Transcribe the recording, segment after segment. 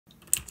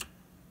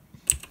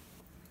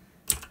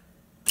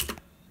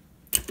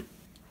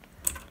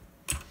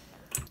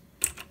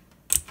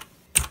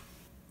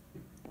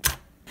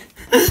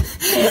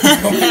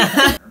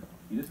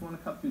You just want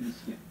to cut through the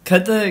skin.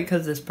 Cut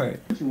this part.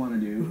 What you want to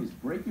do is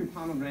break your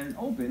pomegranate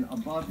open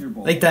above your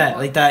bowl. Like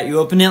that. You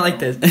open it like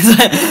this.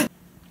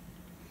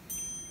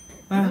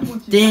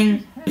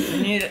 Ding.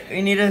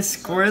 We need to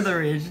score the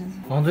ridge.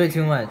 Don't do it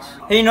too much.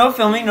 Hey, no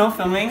filming. I'm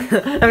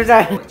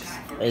sorry.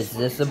 Is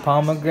this a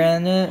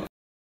pomegranate?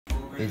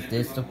 Is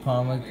this the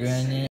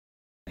pomegranate?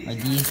 Are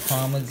these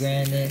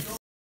pomegranates?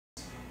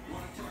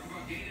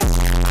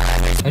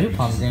 How do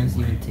pomegranates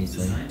even taste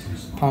like?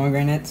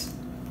 Pomegranates.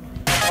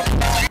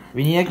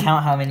 We need to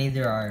count how many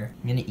there are.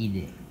 I'm gonna eat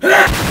it.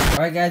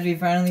 Alright guys, we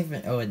finally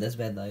oh wait, that's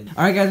bad light.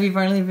 Alright guys, we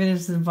finally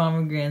finished the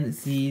pomegranate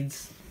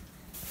seeds.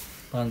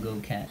 Bongo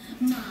cat.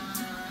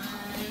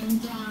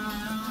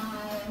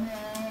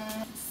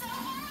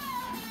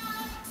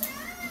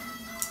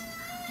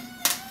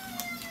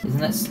 Isn't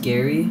that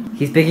scary?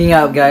 He's picking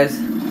up, guys.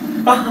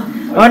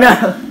 Oh no!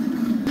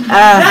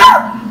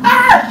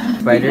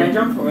 Spider. Can I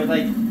jump forward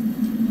like?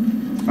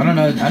 I don't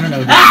know. I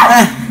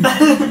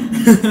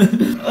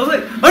was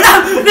like, oh no!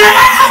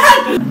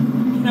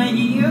 Can I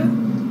eat you?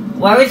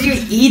 Why would you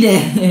eat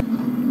it?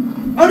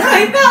 Oh no,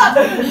 he fell!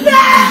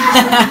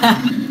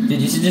 No!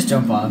 Dude, you should just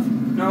jump off.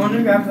 No, I want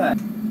to grab that.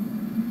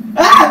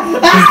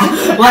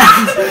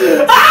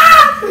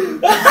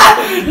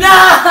 No!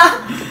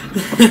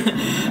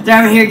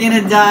 Damn, you're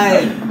gonna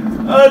die.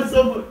 Oh, it's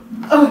so.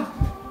 Oh.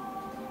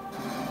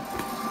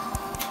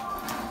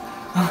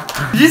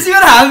 Did you see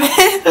what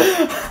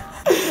happened?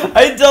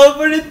 I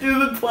teleported through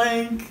the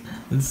plank.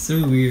 That's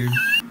so weird.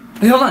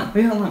 Wait, hold on.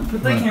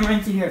 Put the What? camera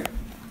into here.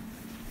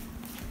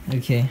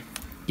 Okay.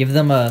 Give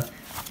them a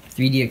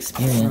 3D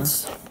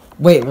experience.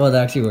 Wait, well,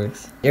 that actually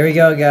works. Here we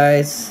go,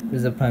 guys.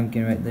 There's a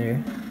pumpkin right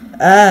there.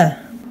 Ah!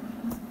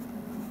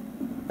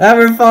 Ah,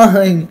 we're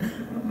falling!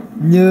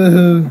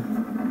 No!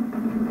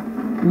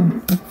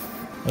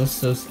 That was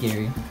so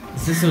scary.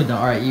 This is so dumb.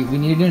 Alright, we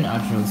need to do an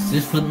outro. Let's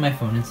just put my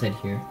phone inside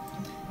here.